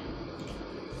see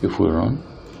if we run.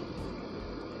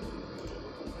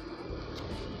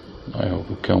 I hope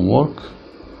it can work.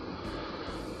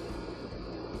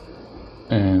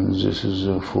 And this is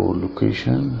for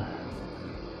location.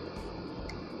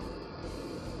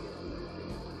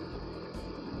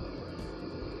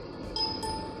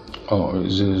 Oh,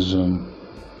 there's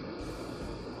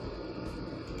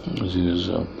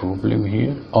a problem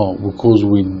here. Oh, because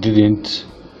we didn't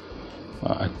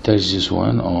attach this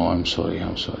one. Oh, I'm sorry.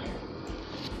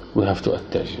 We have to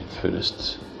attach it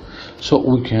first, so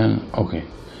we can. Okay,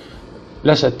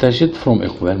 let's attach it from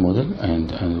Iqbal model,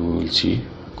 and we will see.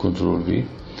 Control V.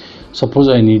 Suppose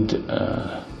I need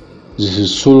this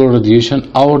is solar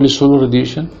radiation, hourly solar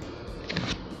radiation.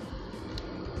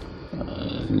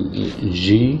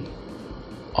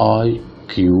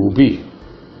 GIQB.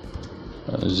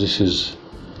 This is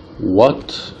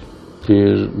watt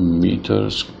per meter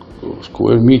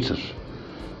square meter.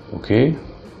 Okay,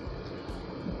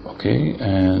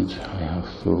 and I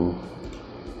have to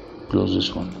close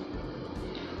this one.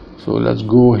 So let's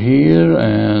go here,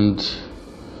 and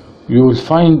you will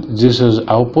find this as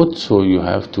output, so you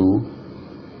have to,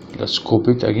 let's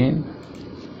copy it again,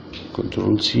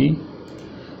 Control C,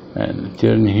 and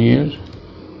turn here,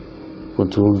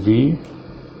 Control V,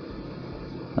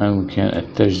 and we can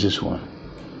attach this one.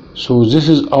 So this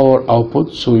is our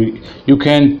output. So you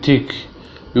can take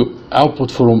your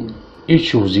output from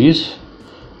each of these,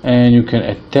 and you can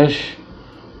attach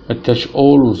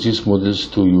all of these models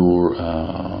to your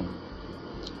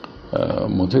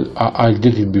model. I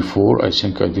did it before. I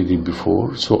think I did it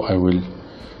before, so I will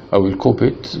copy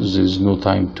it. There's no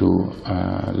time to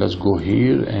let's go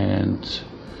here, and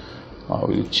I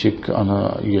will check on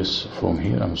yes, from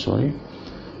here, I'm sorry.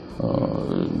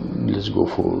 Let's go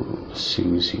for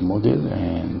CVC model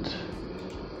and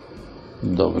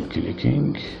double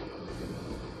clicking.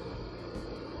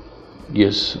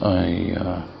 Yes,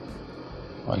 I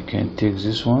can take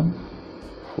this one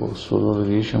for solar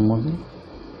radiation model,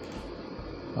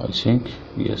 I think.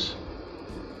 Yes,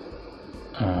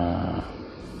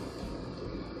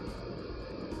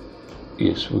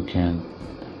 yes, we can.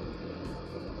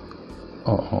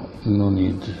 Oh, no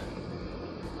need.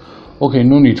 Okay,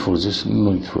 no need for this,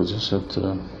 not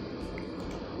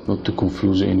to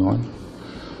confuse anyone.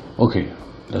 Okay,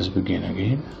 let's begin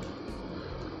again.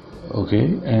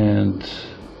 Okay, and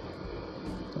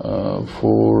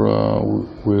for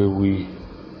where we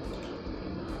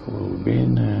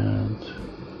been, and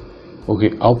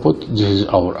okay, output. This is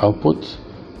our output.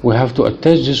 We have to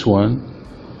attach this one.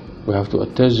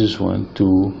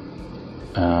 To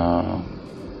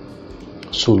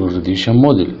solar radiation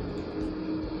model.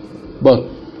 But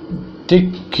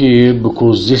take care,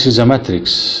 because this is a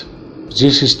matrix.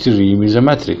 This stream is a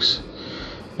matrix,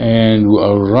 and we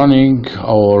are running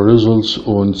our results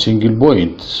on single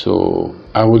point. So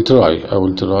I will try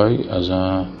as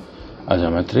a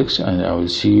matrix, and I will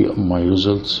see my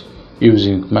results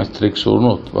using matrix or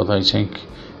not. But I think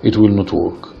it will not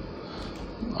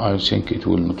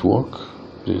work.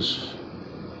 This.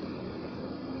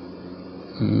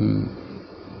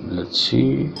 Let's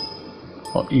see.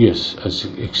 Oh, yes, as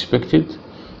expected,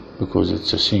 because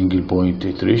it's a single point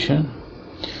iteration.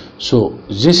 So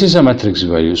this is a matrix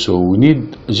value, so we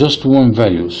need just one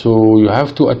value. So you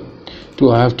have to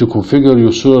configure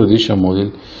your solar radiation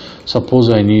model. Suppose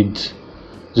I need,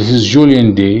 this is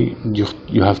Julian day,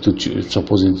 you have to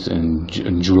suppose it's in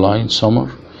July, in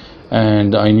summer,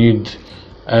 and I need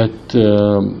at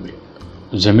the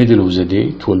middle of the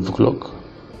day, 12 o'clock.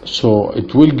 So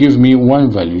it will give me one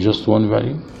value, just one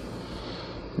value.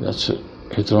 Let's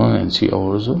hit run and see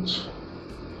our results.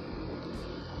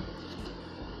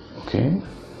 Okay,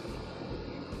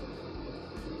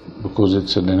 because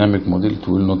it's a dynamic model, it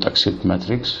will not accept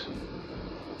matrix.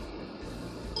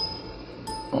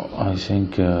 I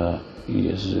think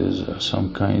yes, there's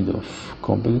some kind of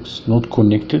complex not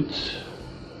connected.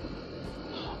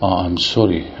 I'm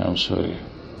sorry.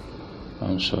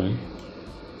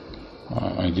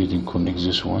 I didn't connect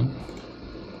this one.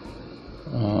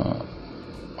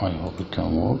 I hope it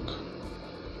can work.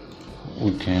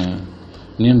 We can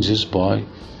name this by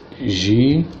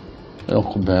G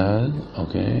عقبال,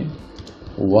 okay,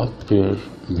 watt per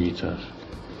meter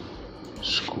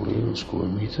square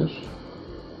meter.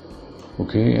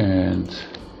 Okay, and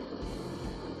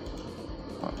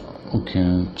we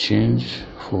can change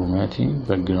formatting,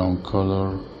 background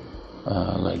color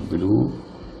like blue,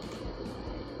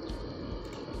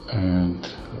 and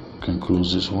can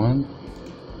close this one.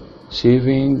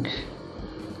 Saving.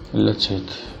 Let's hit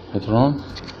run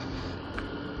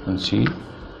and see.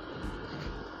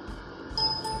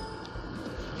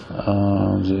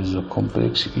 There is a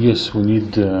complex. Yes, we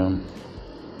need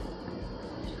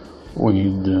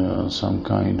some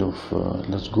kind of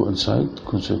let's go inside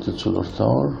concentrated solar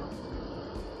tower.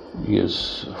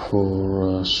 Yes,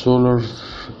 for solar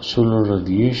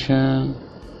radiation.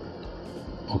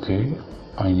 Okay,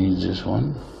 I need this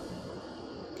one.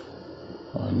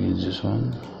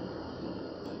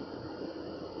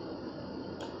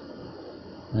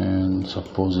 And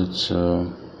suppose it's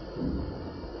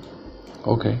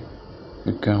okay,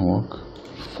 it can work.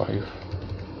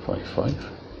 555.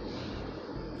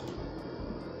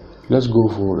 Let's go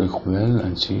for Iqbal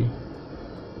and see.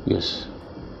 Yes,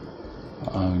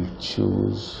 I'll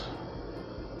choose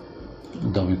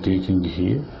double clicking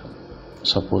here.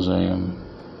 Suppose I am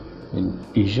in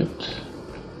Egypt.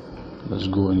 let's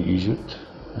go in Egypt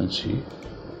and see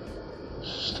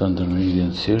standard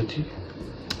meridian 30.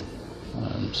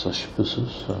 I'm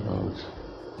suspicious about,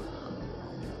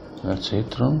 let's say,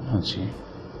 run and see.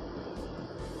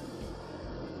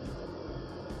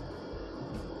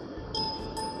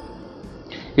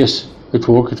 Yes, it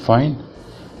worked fine.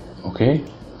 Okay,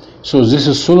 so this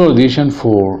is solar radiation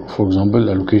for example,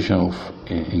 allocation of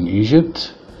in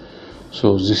Egypt.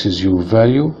 So this is your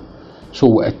value. So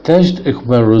we attached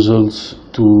equivalent results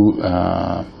to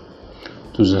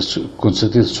the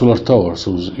concentrated solar tower.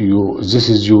 So this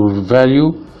is your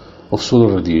value of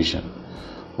solar radiation.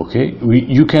 Okay,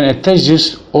 you can attach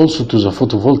this also to the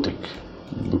photovoltaic,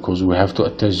 because we have to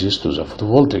attach this to the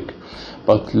photovoltaic.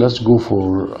 But let's go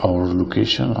for our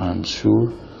location. I'm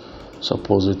sure,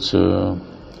 suppose it's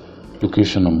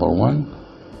location number 1.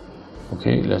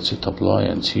 Okay, let's hit apply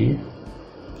and see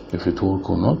if it works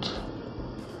or not.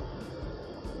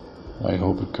 I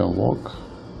hope it can work.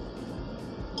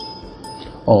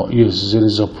 Oh yes, there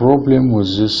is a problem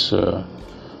with this to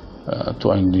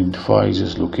identify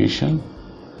this location.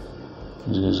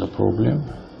 There is a problem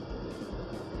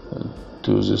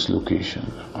to this location.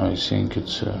 I think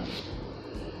it's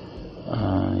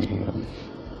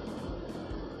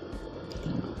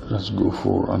let's go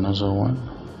for another one.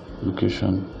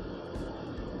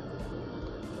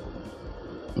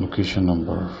 Location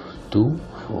number 2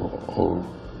 or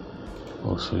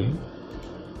 3.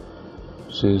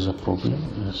 There is a problem.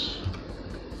 Yes,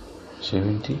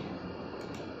 70.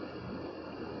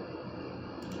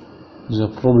 There's a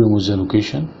problem with the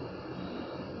location.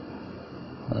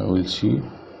 I will see.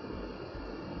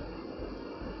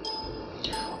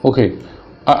 Okay,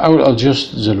 I will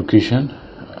adjust the location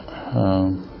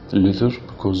later,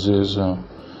 because there's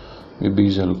maybe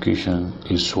the location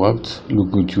is swapped,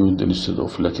 longitude instead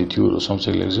of latitude or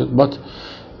something like that. But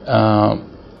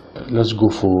let's go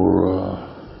for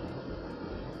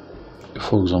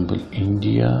example,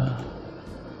 India.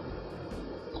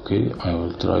 Okay, I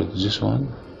will try this one.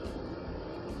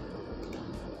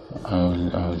 I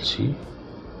will see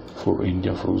for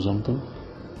India, for example.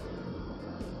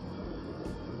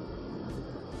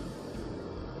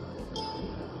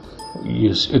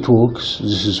 Yes, it works.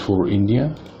 This is for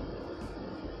India.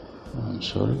 I'm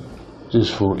sorry, this is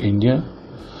for India.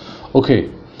 Okay,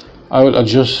 I will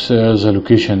adjust the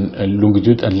location,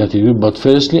 longitude and latitude, but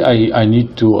firstly I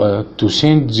need to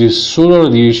send this solar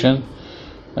radiation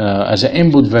as an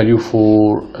input value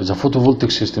for the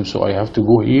photovoltaic system. So I have to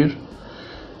go here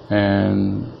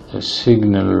and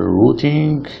signal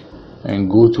routing and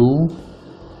go to,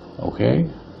 okay,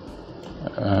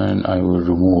 and I will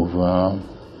remove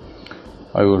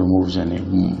the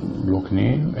name, block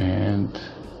name, and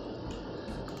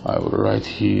I will write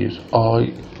here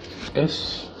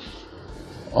IS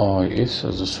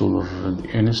as a solar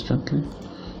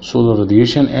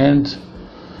radiation, and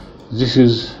this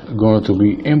is going to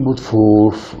be input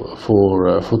for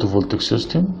photovoltaic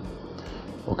system.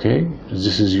 Okay,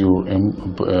 this is your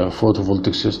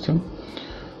photovoltaic system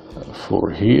for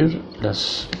here.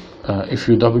 Let's if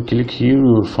you double click here, you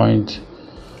will find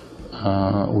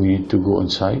we need to go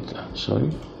inside.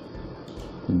 Sorry,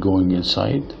 going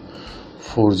inside.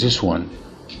 For this one,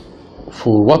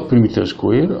 for watt per meter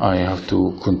square, I have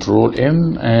to control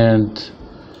M and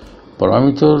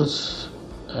parameters,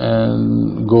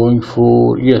 and going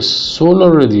for, yes,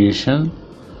 solar radiation,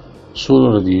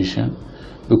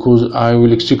 because I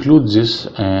will exclude this,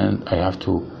 and I have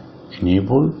to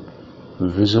enable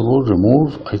visible,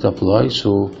 remove, hit apply.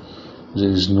 So there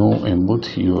is no input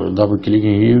here. Double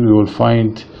clicking here, you will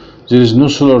find there is no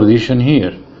solar radiation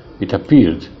here. It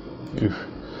appeared.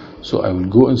 So I will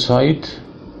go inside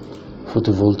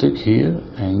photovoltaic here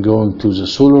and going to the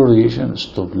solar radiation.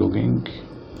 Stop logging.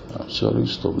 Sorry,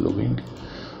 stop logging.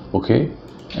 Okay,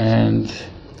 and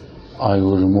I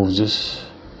will remove this.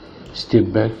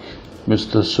 Step back,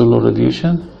 Mr. Solar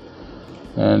Radiation,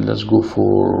 and let's go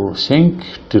for sync.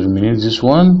 Terminate this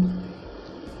one.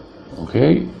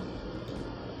 Okay,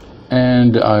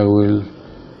 and I will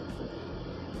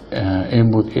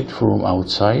input it from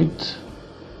outside.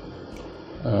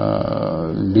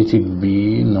 Let it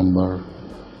be number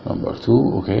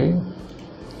 2. Okay,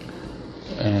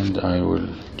 and I will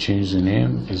change the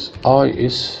name is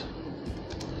IS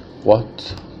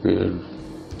watt per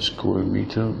square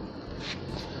meter.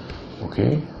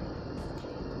 Okay,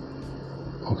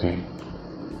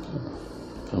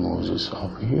 remove this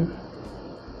up here.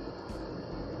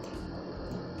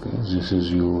 Okay, this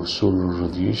is your solar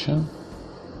radiation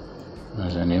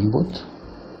as an input.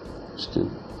 Step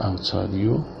outside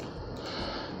you.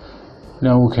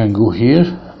 Now we can go here.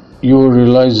 You will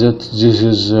realize that this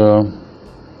is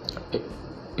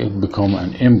it become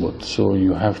an input. So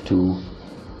you have to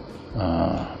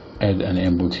add an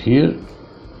input here.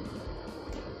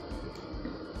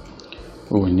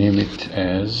 We will name it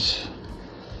as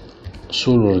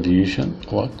solar radiation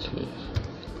watt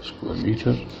square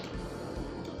meter.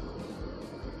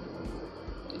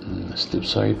 Step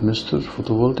side Mr.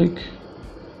 Photovoltaic.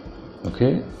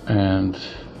 Okay, and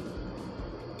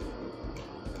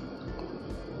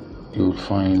you will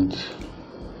find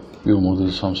your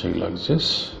model something like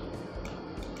this.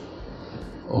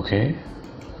 Okay,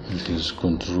 this is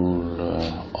control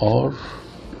R.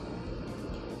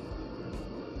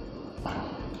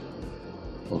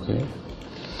 Okay,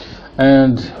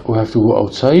 and we have to go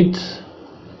outside.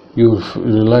 You will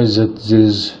realize that there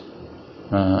is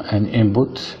an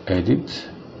input added.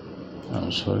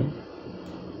 I'm sorry.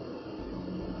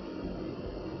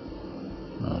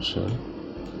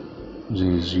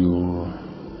 There is your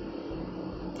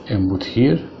input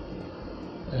here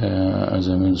as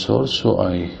a main source, so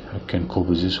I can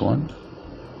copy this one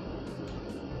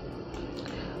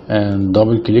and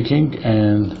double clicking,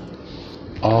 and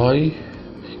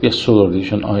solar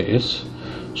radiation IS.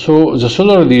 So the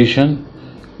solar radiation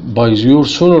by your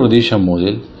solar radiation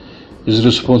model is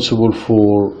responsible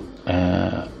for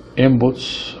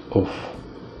inputs of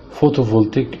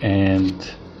photovoltaic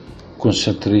and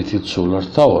concentrated solar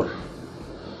tower.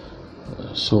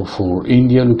 So for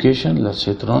India location, let's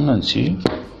hit run and see.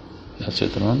 Let's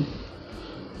hit run.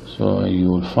 So you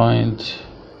will find,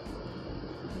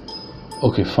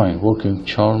 okay, fine, working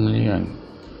charmingly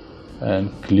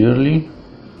and clearly.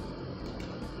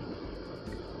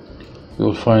 You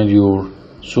will find your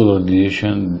solar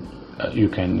radiation. You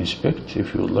can inspect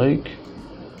if you like.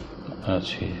 Let's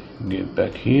see, get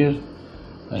back here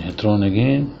and hit run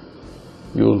again.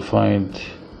 You will find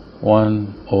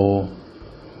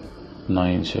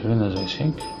 1097, as I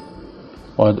think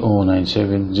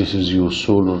 1097. This is your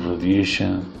solar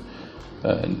radiation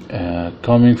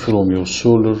coming from your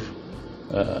solar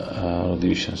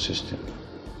radiation system.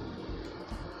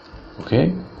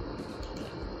 Okay,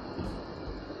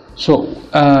 so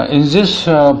in this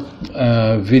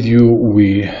video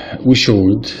we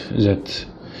showed that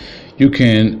you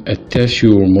can attach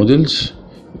your models,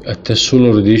 attach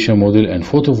solar radiation model and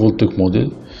photovoltaic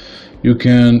model. You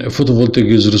can, photovoltaic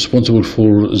is responsible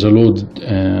for the load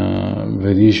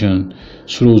variation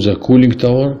through the cooling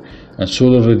tower, and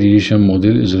solar radiation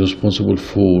model is responsible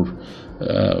for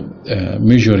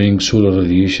measuring solar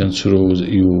radiation through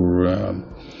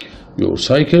your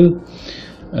cycle.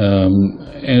 And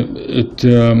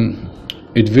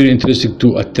it's very interesting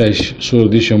to attach solar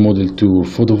radiation model to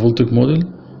photovoltaic model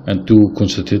and to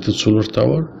concentrated solar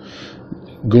tower.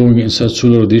 Going inside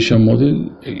solar radiation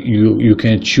model, you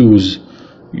can choose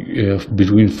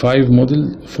between 5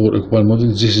 model, 4 equal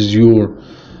models. This is your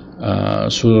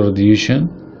solar radiation,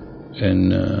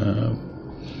 and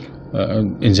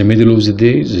in the middle of the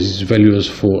day, this is values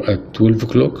for at 12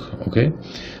 o'clock. Okay,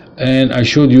 and I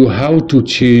showed you how to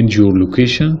change your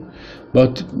location,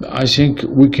 but I think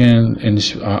we can,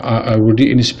 I will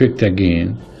re-inspect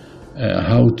again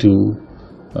how to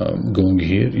going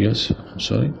here. Yes, I'm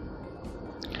sorry,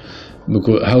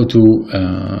 because how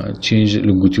to change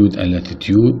longitude and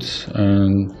latitude,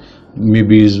 and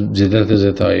maybe the data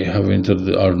that I have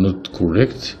entered are not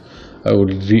correct. I will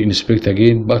re-inspect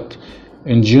again, but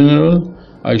in general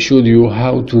I showed you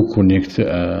how to connect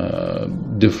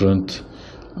different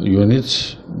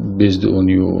units based on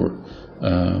your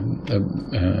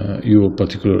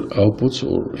particular outputs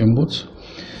or inputs.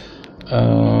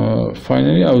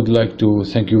 Finally, I would like to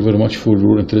thank you very much for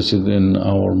your interest in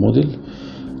our model.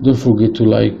 Don't forget to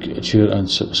like, share and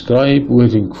subscribe.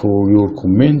 Waiting for your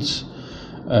comments.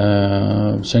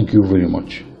 Thank you very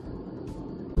much.